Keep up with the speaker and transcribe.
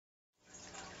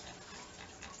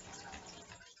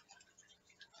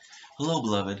Hello,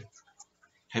 beloved.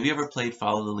 Have you ever played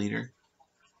Follow the Leader?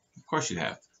 Of course you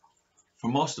have. For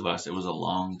most of us, it was a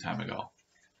long time ago,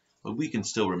 but we can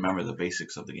still remember the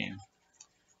basics of the game.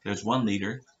 There's one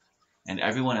leader, and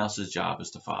everyone else's job is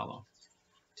to follow.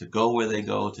 To go where they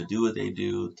go, to do what they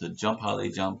do, to jump how they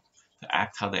jump, to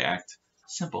act how they act.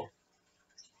 Simple.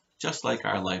 Just like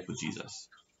our life with Jesus.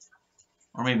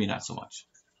 Or maybe not so much.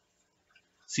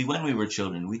 See, when we were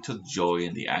children, we took joy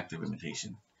in the act of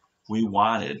imitation. We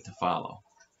wanted to follow.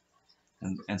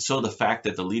 And so the fact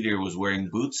that the leader was wearing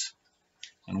boots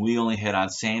and we only had on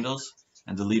sandals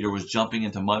and the leader was jumping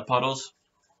into mud puddles,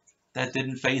 that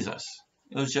didn't faze us.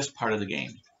 It was just part of the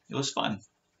game. It was fun.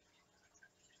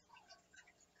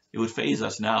 It would faze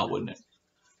us now, wouldn't it?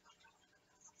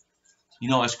 You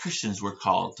know, as Christians, we're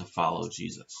called to follow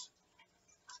Jesus,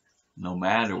 no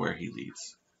matter where he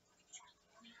leads.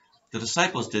 The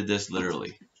disciples did this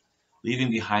literally, leaving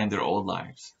behind their old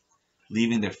lives,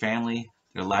 leaving their family,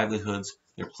 their livelihoods,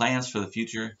 their plans for the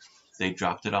future. They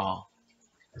dropped it all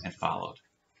and followed.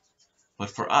 But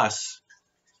for us,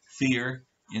 fear,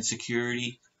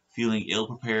 insecurity, feeling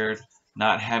ill-prepared,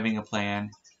 not having a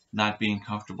plan, not being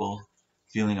comfortable,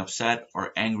 feeling upset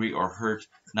or angry or hurt,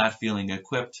 not feeling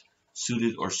equipped,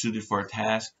 suited for a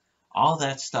task, all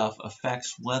that stuff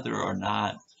affects whether or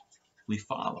not we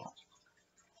follow.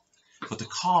 But the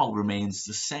call remains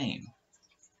the same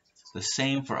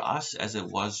for us as it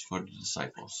was for the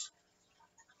disciples.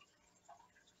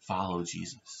 Follow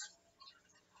Jesus.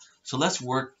 So let's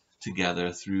work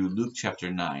together through Luke chapter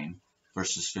 9,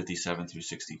 verses 57 through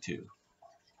 62.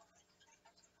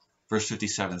 Verse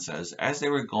 57 says, "As they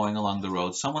were going along the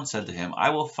road, someone said to him,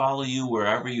 'I will follow you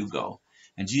wherever you go.'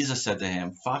 And Jesus said to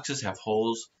him, 'Foxes have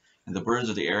holes, and the birds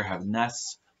of the air have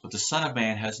nests, but the Son of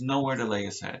Man has nowhere to lay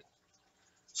his head.'"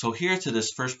 So here to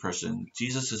this first person,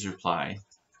 Jesus' reply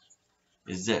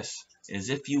is this: is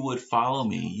if you would follow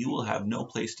me, you will have no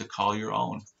place to call your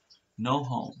own, no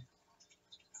home.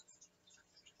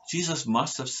 Jesus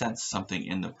must have sensed something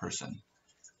in the person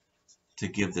to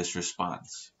give this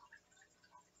response.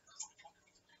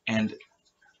 And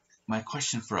my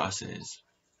question for us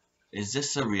is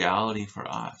this a reality for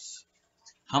us?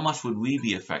 How much would we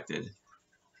be affected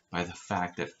by the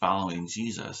fact that following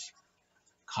Jesus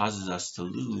causes us to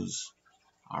lose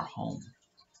our home?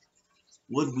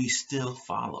 Would we still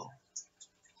follow?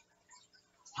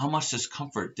 How much does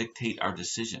comfort dictate our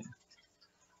decision?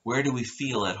 Where do we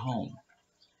feel at home?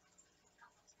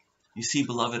 You see,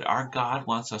 beloved, our God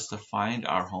wants us to find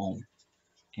our home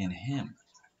in him.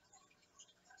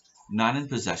 Not in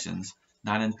possessions,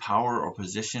 not in power or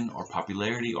position or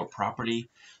popularity or property.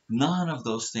 None of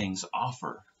those things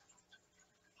offer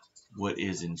what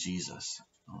is in Jesus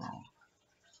alone.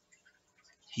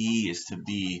 He is to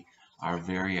be our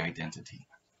very identity.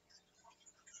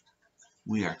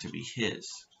 We are to be his.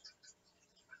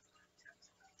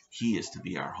 He is to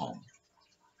be our home.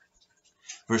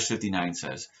 Verse 59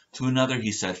 says, "To another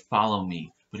he said, 'Follow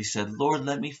me.' But he said, 'Lord,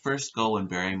 let me first go and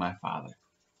bury my father.'"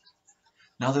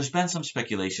 Now there's been some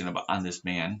speculation on this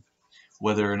man,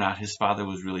 whether or not his father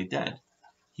was really dead.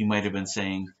 He might have been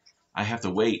saying, "I have to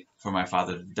wait for my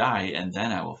father to die and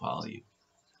then I will follow you."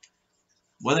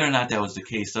 Whether or not that was the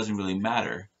case doesn't really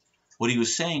matter. What he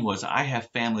was saying was, I have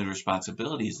family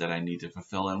responsibilities that I need to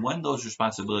fulfill, and when those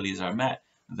responsibilities are met,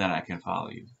 then I can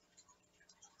follow you.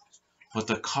 But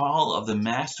the call of the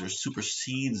master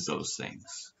supersedes those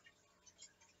things.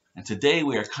 And today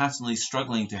we are constantly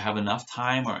struggling to have enough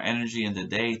time or energy in the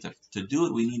day to do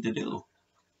what we need to do.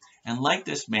 And like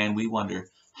this man, we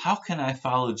wonder, how can I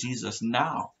follow Jesus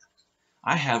now?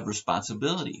 I have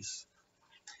responsibilities.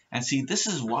 And see, this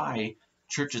is why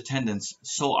church attendance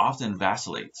so often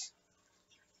vacillates.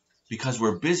 Because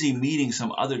we're busy meeting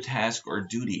some other task or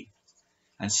duty.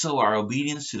 And so our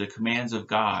obedience to the commands of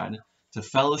God, to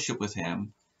fellowship with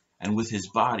him and with his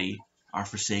body, are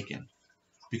forsaken.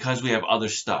 Because we have other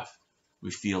stuff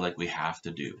we feel like we have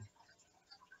to do.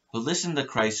 But listen to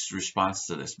Christ's response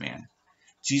to this man.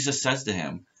 Jesus says to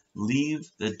him, "Leave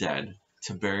the dead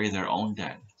to bury their own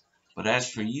dead. But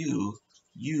as for you,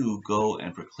 you go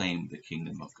and proclaim the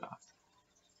kingdom of God."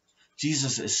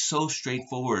 Jesus is so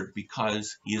straightforward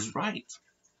because he is right.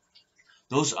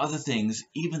 Those other things,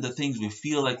 even the things we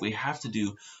feel like we have to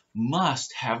do,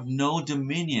 must have no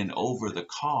dominion over the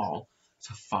call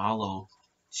to follow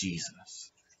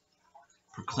Jesus.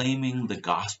 Proclaiming the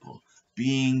gospel,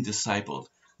 being discipled,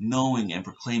 knowing and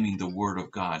proclaiming the word of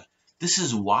God. This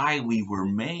is why we were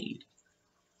made.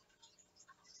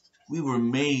 We were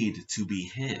made to be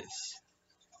his.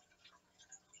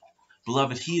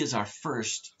 Beloved, he is our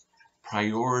first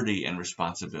priority and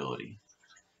responsibility.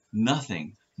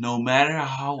 Nothing, no matter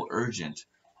how urgent,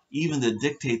 even the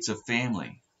dictates of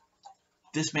family.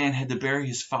 This man had to bury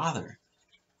his father.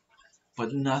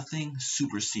 But nothing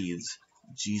supersedes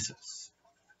Jesus.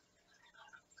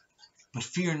 But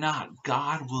fear not,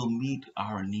 God will meet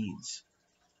our needs.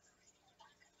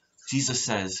 Jesus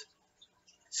says,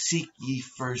 seek ye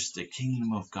first the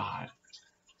kingdom of God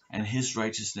and his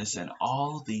righteousness, and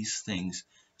all these things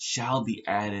shall be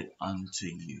added unto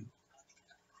you.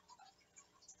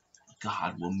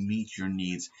 God will meet your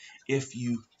needs if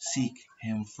you seek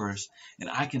him first. And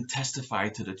I can testify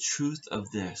to the truth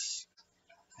of this.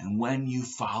 And when you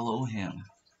follow him,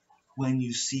 when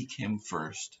you seek him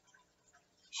first,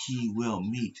 he will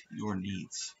meet your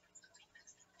needs.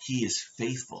 He is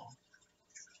faithful.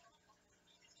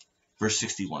 Verse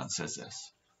 61 says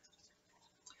this.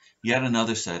 Yet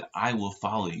another said, I will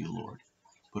follow you, Lord.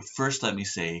 But first let me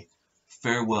say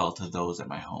farewell to those at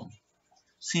my home.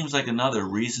 Seems like another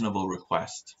reasonable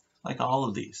request. Like all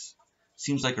of these.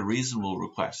 Seems like a reasonable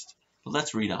request. But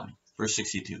let's read on. Verse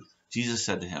 62. Jesus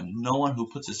said to him, no one who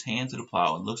puts his hand to the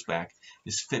plow and looks back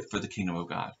is fit for the kingdom of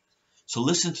God. So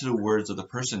listen to the words of the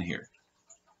person here.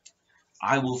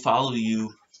 I will follow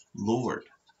you, Lord.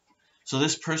 So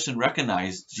this person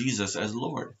recognized Jesus as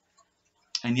Lord.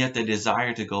 And yet they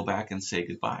desire to go back and say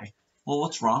goodbye. Well,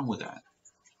 what's wrong with that?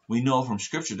 We know from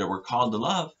Scripture that we're called to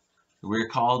love. We're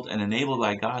called and enabled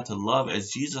by God to love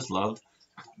as Jesus loved.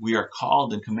 We are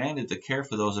called and commanded to care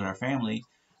for those in our family.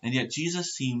 And yet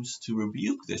Jesus seems to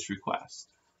rebuke this request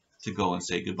to go and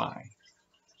say goodbye.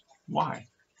 Why?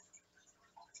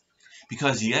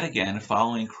 Because yet again,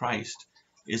 following Christ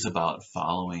is about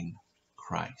following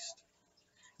Christ.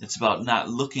 It's about not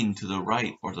looking to the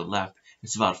right or the left.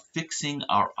 It's about fixing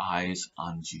our eyes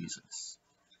on Jesus.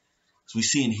 As we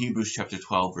see in Hebrews chapter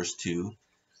 12, verse 2,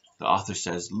 the author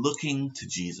says, looking to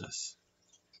Jesus,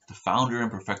 the founder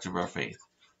and perfecter of our faith,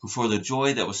 who for the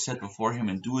joy that was set before him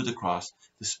endured the cross,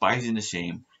 despising the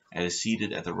shame, and is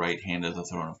seated at the right hand of the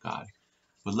throne of God.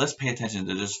 But let's pay attention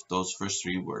to just those first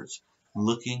three words,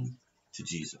 looking to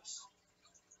Jesus.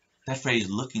 That phrase,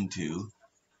 looking to,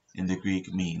 in the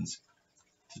Greek means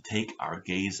to take our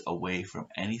gaze away from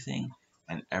anything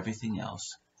and everything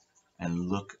else and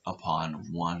look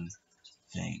upon one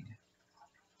thing.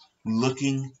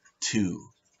 Looking to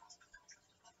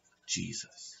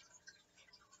Jesus.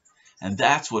 And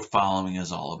that's what following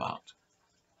is all about.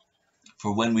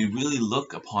 For when we really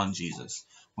look upon Jesus,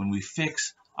 when we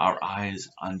fix our eyes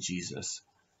on Jesus,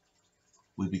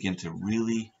 we begin to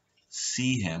really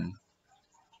see him.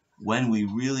 When we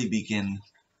really begin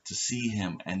to see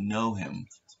him and know him,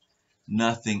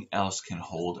 nothing else can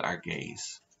hold our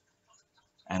gaze.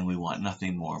 And we want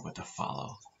nothing more but to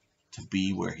follow, to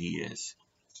be where he is,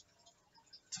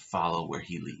 to follow where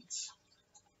he leads.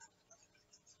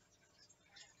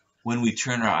 When we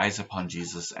turn our eyes upon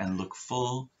Jesus and look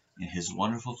full in his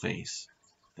wonderful face,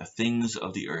 the things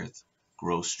of the earth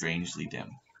grow strangely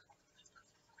dim.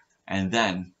 And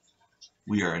then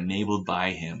we are enabled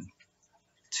by him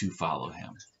to follow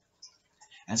him.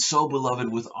 And so,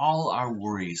 beloved, with all our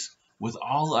worries, with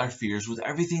all our fears, with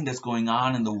everything that's going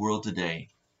on in the world today,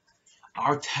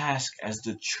 our task as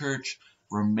the church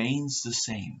remains the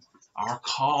same. Our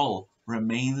call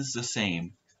remains the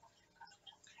same.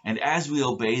 And as we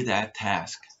obey that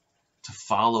task to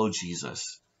follow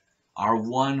Jesus, our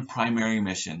one primary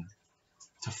mission,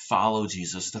 to follow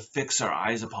Jesus, to fix our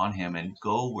eyes upon him and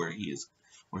go where he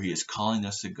is calling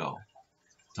us to go,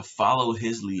 to follow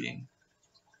his leading.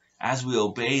 As we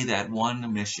obey that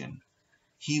one mission,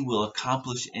 he will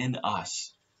accomplish in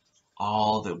us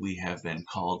all that we have been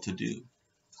called to do.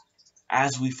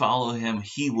 As we follow him,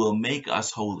 he will make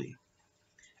us holy.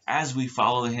 As we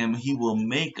follow him, he will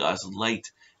make us light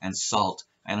and salt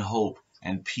and hope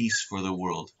and peace for the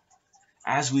world.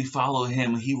 As we follow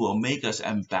him, he will make us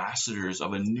ambassadors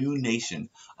of a new nation,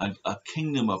 a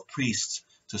kingdom of priests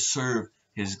to serve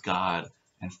his God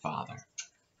and Father.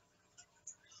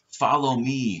 Follow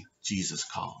me, Jesus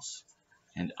calls,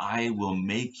 and I will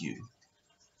make you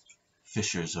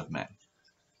fishers of men.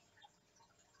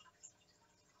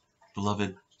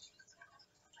 Beloved,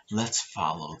 let's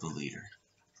follow the leader.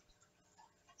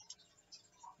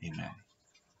 Amen.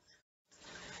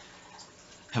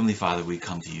 Heavenly Father, we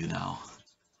come to you now,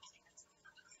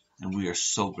 and we are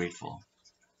so grateful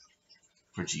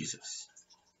for Jesus,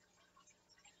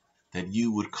 that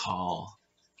you would call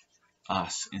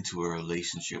us into a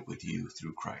relationship with you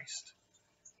through Christ.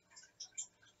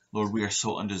 Lord, we are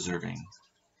so undeserving,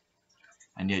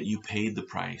 and yet you paid the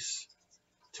price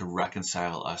to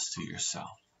reconcile us to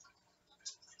yourself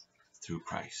through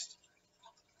Christ.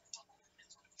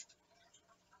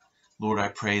 Lord, I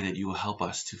pray that you will help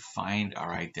us to find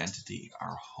our identity,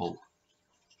 our hope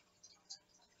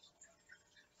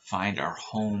find our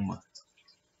home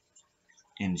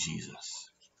in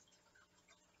Jesus.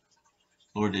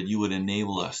 Lord, that you would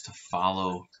enable us to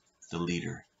follow the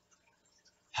leader.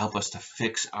 Help us to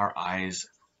fix our eyes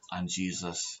on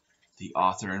Jesus, the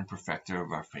author and perfecter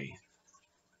of our faith.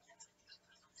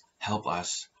 Help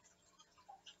us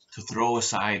to throw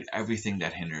aside everything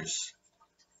that hinders.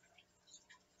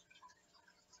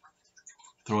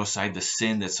 Throw aside the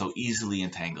sin that so easily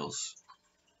entangles,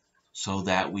 so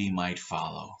that we might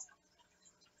follow.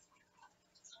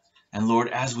 And Lord,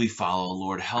 as we follow,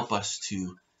 Lord, help us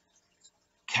to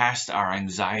cast our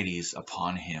anxieties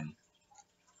upon him,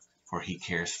 for he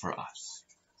cares for us.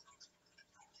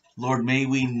 Lord, may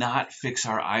we not fix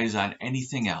our eyes on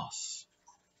anything else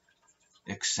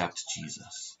except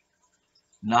Jesus.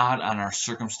 Not on our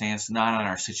circumstance, not on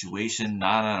our situation,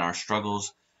 not on our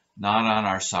struggles, not on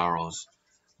our sorrows,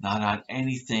 not on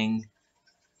anything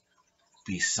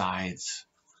besides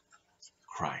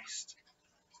Christ.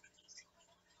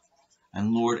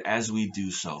 And Lord, as we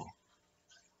do so,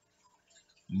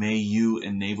 may you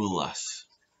enable us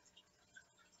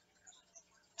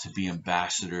to be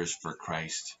ambassadors for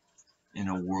Christ in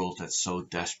a world that so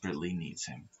desperately needs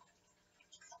him.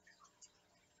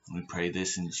 We pray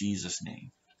this in Jesus'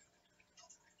 name.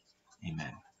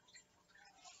 Amen.